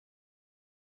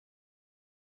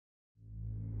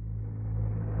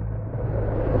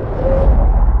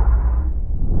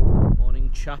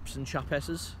chaps and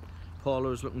chapesses.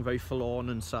 Paula is looking very forlorn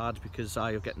and sad because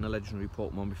I have getting a legendary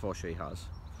Pokemon before she has.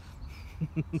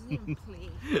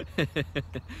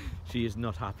 She is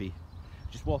not happy.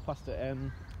 Just walk past it.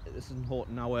 This is in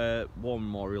Horton, our war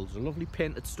memorial. There's a lovely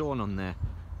painted stone on there.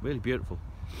 Really beautiful.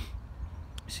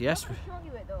 So yes. I'm not going to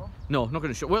show you it though. No, not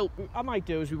going to show. Well, I might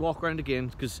do as we walk around again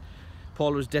because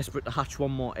Paula is desperate to hatch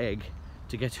one more egg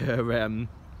to get her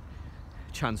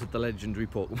chance at the legendary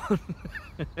Pokemon.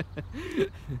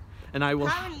 And I will.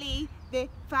 Apparently, the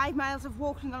 5 miles of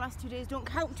walking in the last 2 days don't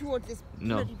count towards this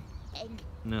bloody egg.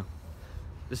 No.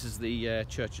 This is the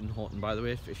church in Horton, by the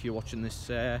way. If you're watching this,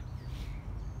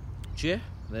 Jay,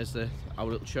 there's our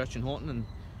little church in Horton, and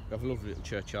we have a lovely little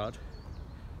churchyard.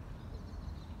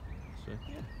 So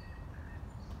yeah.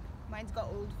 Mine's got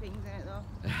old things in it though.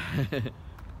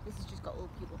 This has just got old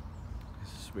people.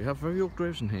 We have very old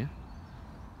graves in here.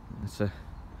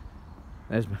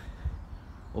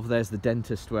 Over there's the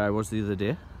dentist where I was the other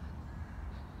day.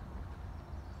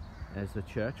 There's the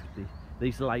church.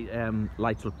 These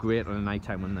lights look great on a night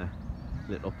time when they're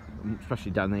lit up,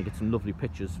 especially down there. You get some lovely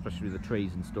pictures, especially with the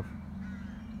trees and stuff.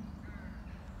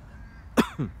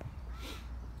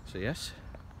 So yes,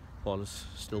 Paula's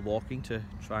still walking to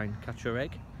try and hatch her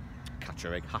egg, I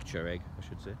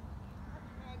should say.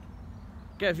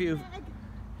 Get a view.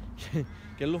 Get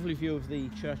a lovely view of the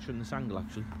church from this angle,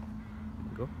 actually.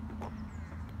 There we go.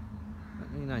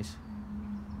 Really nice.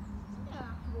 Yeah, I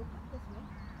have to walk up this way.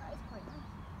 That is quite nice.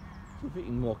 So if you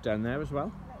can walk down there as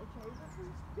well.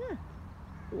 Yeah,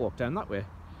 we'll walk down that way.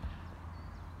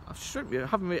 I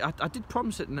did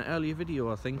promise it in an earlier video,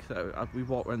 I think, that we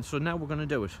walk around. So now we're going to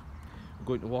do it. We're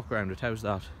going to walk around it. How's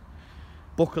that?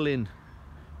 Buckle in,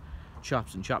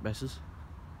 chaps and chapesses.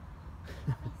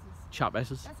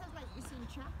 Chapesses. That sounds like you're saying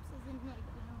chaps, as in like,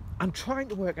 you know. I'm trying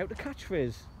to work out a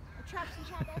catchphrase. Chaps and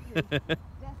chapesses.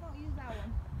 Let's not use that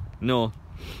one. No.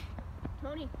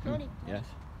 Tony. Yes.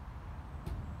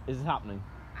 Is it happening?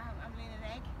 I'm laying an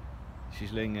egg.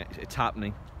 She's laying it. It's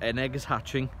happening. An egg is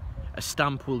hatching. A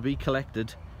stamp will be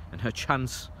collected, and her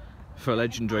chance for a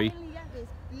legendary.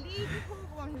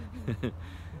 The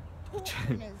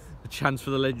chance for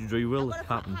the legendary will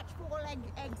happen. I've got to hatch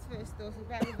 4 eggs first, though. So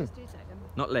bear with us 2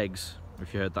 seconds. Not legs,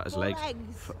 if you heard that as 4 legs.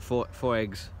 Eggs. Four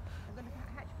eggs. I'm going to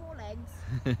hatch 4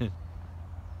 eggs.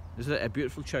 There's a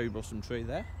beautiful cherry blossom tree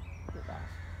there. Look at that.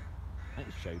 I think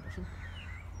it's cherry blossom.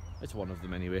 It's one of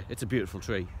them anyway. It's a beautiful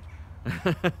tree.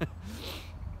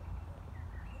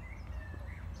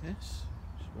 Yes,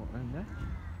 just walk around there.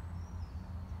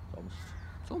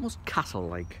 It's almost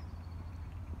castle-like.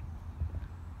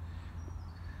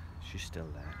 She's still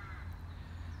there.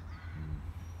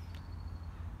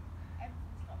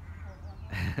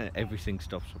 Everything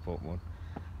stops for Pokemon.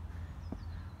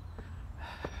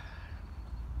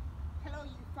 Hello,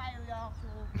 you fiery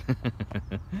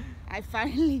arsehole. I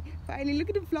finally, look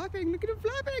at him flapping, Get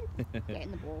in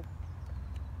the ball.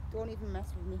 Don't even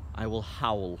mess with me. I will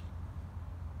howl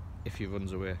if he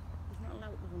runs away. He's not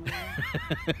allowed to run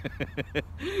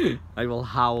away. I will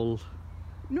howl.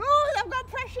 No, I've got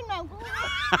pressure now. Go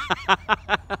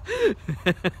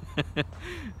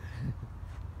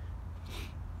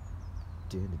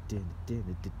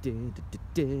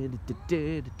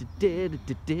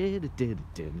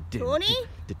Tony,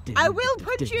 I will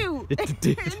punch you.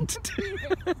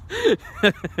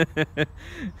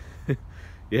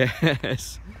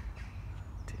 Yes.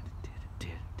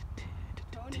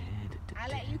 Tony, I'll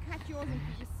let you catch yours in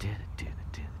peace.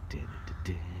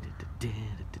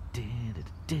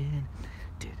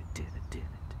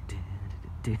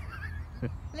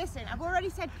 Listen, I've already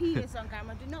said penis on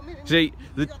camera. Do not make me. See,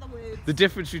 the words. The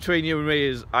difference between you and me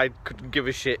is I couldn't give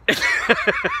a shit.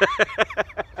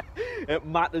 It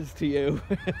matters to you.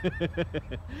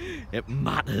 It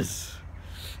matters.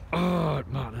 Oh, it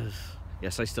matters.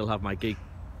 Yes, I still have my Geek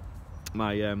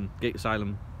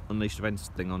Asylum Unleashed events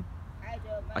thing on. I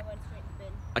don't. Mine went straight in the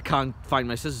bin. I can't find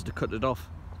my scissors to cut it off.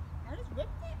 I just ripped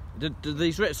it. Do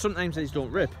these rip? Sometimes these don't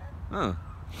rip. Oh.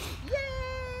 Yay!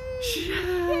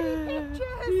 Getting pictures!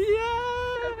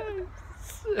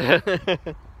 Yes!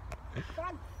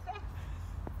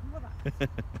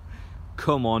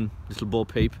 Come on, little Bo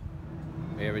Peep.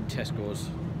 We're in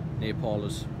Tesco's, near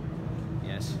Paula's.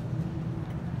 Yes.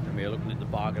 And we're looking at the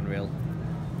bargain rail.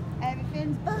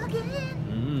 Everything's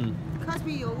bargain! Because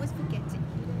we always forget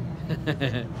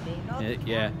it.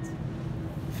 Yeah.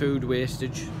 Food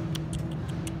wastage.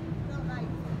 Not like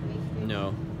food wastage.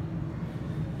 No.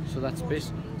 So that's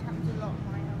basically.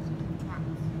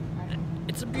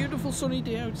 It's a beautiful sunny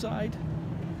day outside.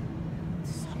 The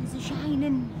sun's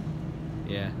shining.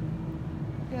 Yeah.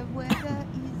 The weather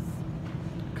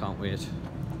is. Can't wait.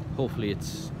 Hopefully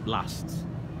it lasts,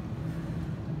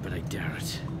 but I doubt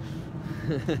it.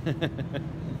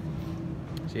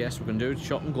 So yes, we're going to do it,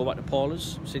 shop and go back to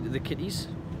Paula's, see to the kitties,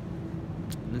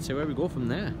 and then see where we go from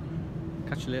there.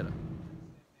 Catch you later.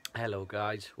 Hello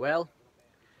guys, well,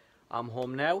 I'm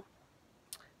home now.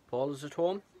 Paula's at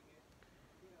home.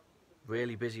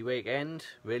 Really busy weekend,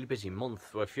 really busy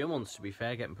month, well, a few months to be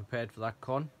fair, getting prepared for that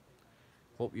con.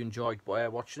 Hope you enjoyed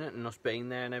watching it and us being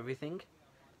there and everything.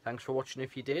 Thanks for watching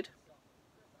if you did.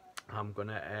 I'm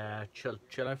gonna chill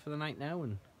out for the night now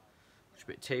and watch a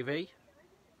bit of TV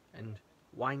and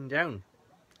wind down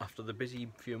after the busy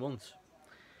few months.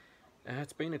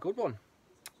 It's been a good one.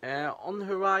 On the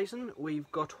horizon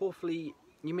we've got, hopefully,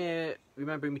 you may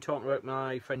remember me talking about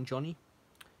my friend Johnny,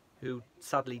 who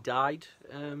sadly died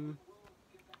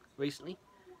recently.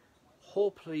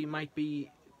 Hopefully might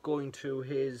be going to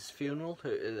his funeral.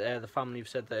 The family have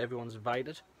said that everyone's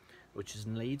invited, which is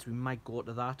in Leeds. We might go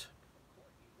to that,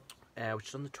 which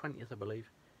is on the 20th, I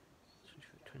believe.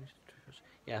 20th,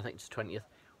 yeah, I think it's the 20th.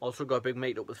 Also got a big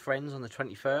meet up with friends on the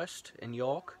 21st in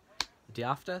York, the day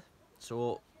after.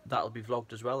 So that'll be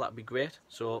vlogged as well. That'll be great.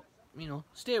 So, you know,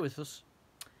 stay with us,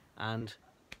 and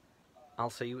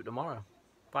I'll see you tomorrow.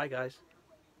 Bye, guys.